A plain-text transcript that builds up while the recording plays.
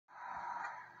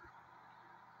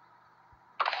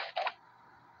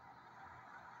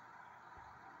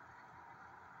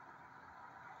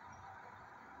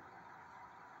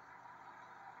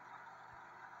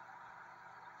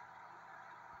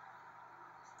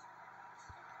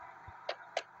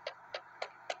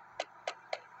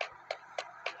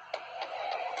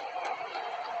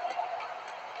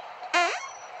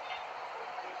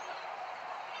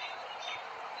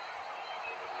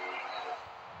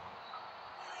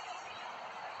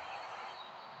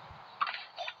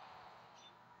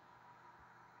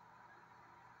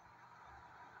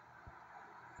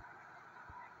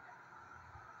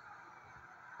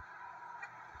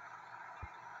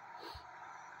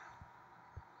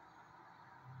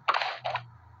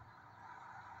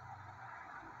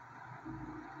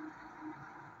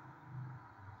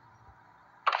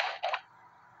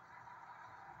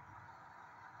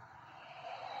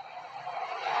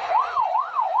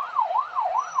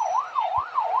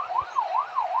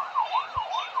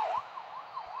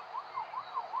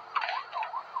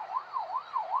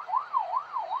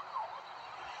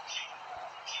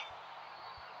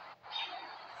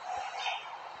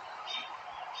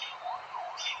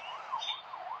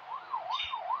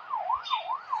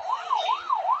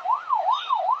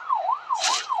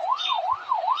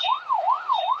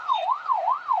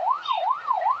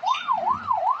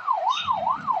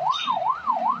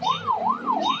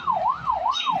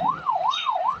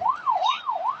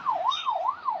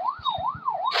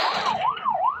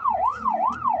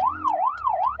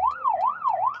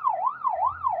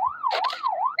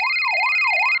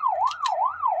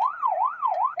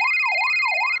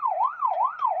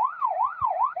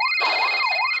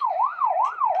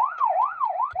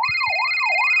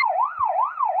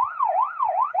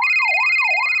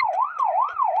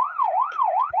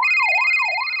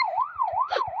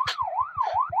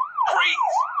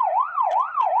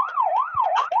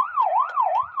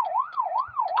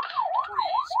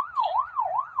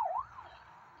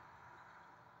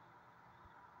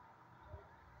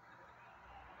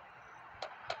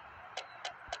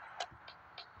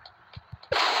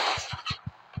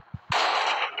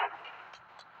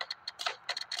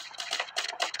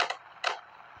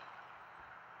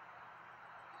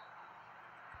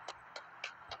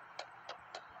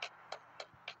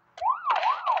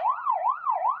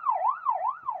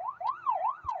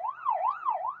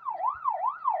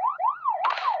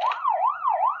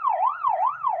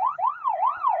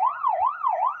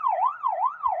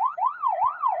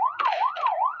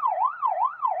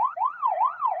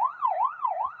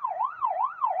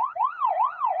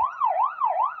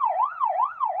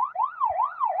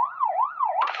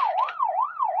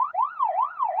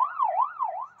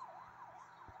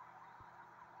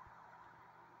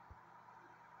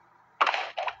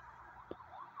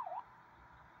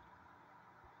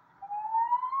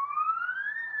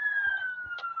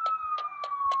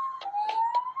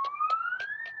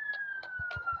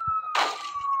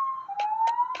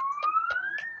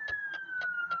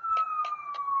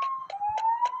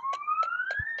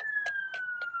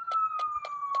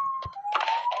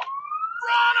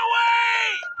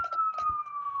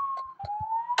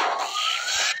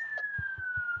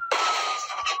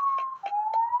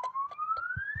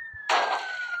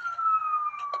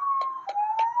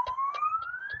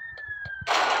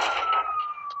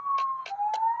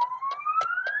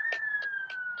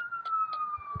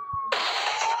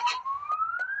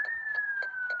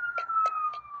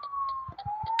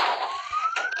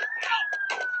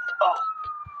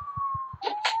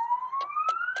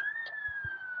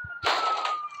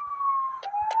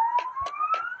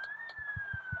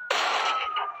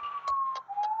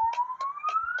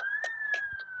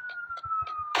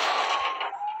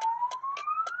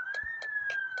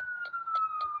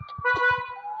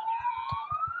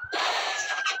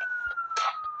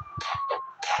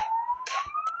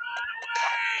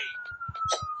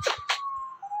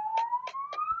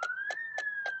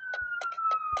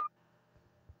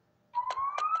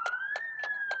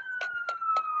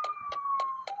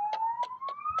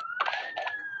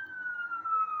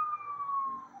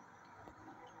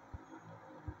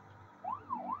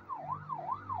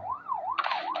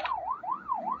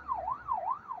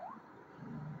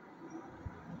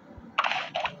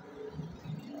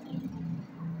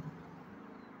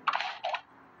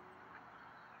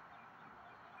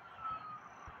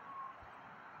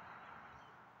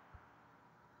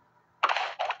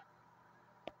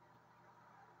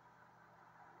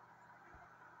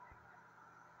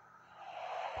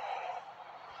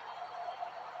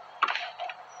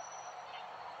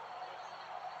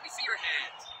your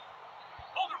hands.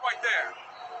 Hold it right there.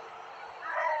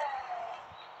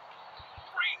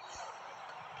 Freeze.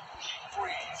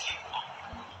 Freeze.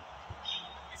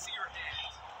 Let me see your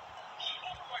hands.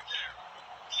 Hold it right there.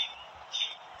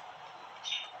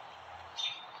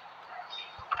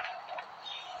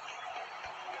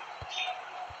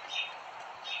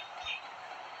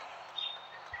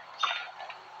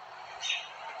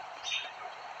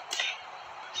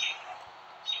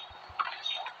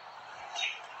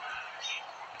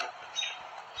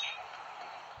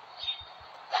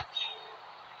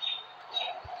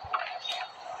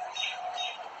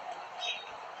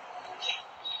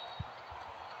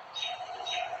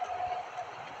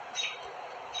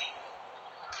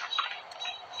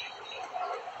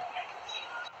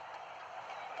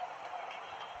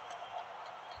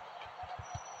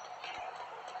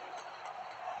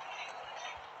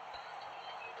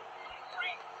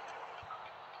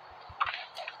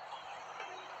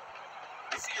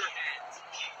 See your hands.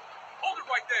 Hold it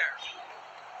right there.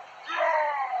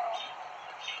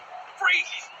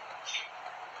 Freeze.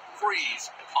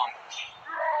 Freeze, punk.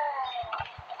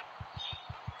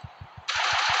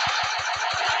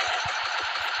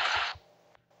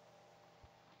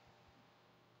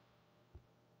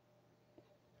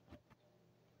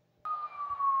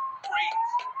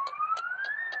 Freeze.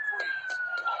 Freeze,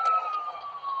 punk.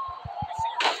 Let me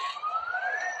see your hands.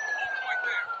 Hold it right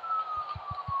there.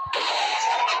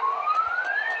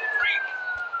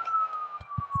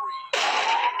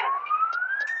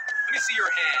 Let me see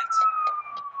your hands.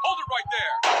 Hold it right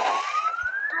there.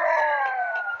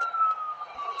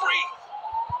 Freeze.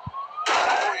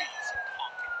 Freeze,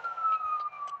 punk.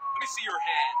 Let me see your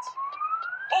hands.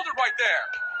 Hold it right there.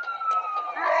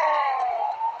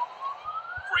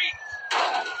 Freeze.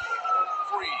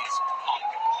 Freeze, punk.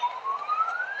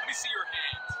 Let me see your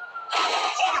hands.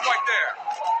 Hold it right there.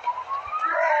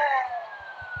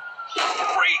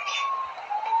 Freeze.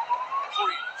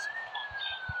 Freeze, punk.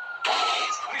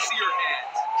 Let me see your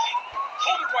hands.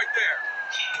 Hold it right there.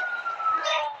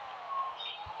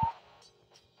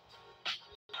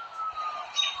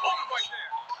 Hold it right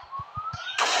there.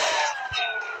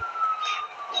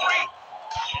 Freeze.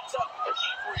 It's up.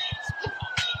 Freeze.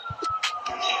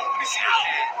 Let me see your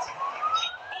hands.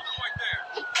 Hold it right there.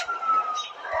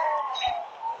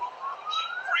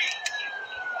 Freeze.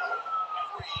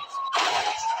 Freeze.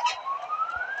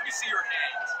 Let me see your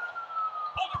hands.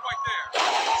 Hold it right there.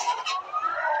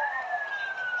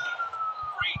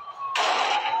 Freeze.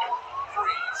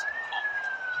 Freeze.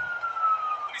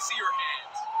 Let me see your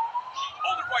hands.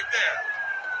 Hold it right there.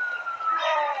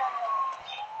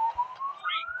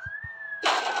 Freeze.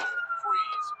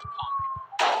 Freeze, punk.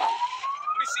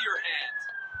 Let me see your hands.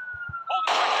 Hold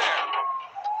it right there.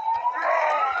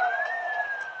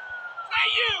 Hey,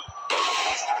 you!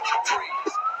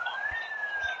 Freeze, punk.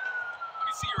 Let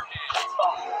me see your hands.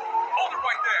 Hold it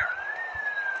right there.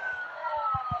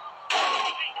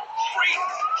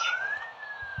 Freeze.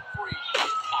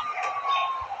 Freeze, punk.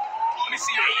 Let me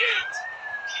see your hands.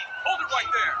 Hold it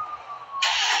right there.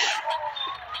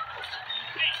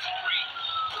 Freeze.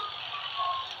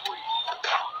 Freeze,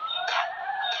 punk.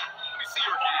 Let me see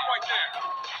your hands right there.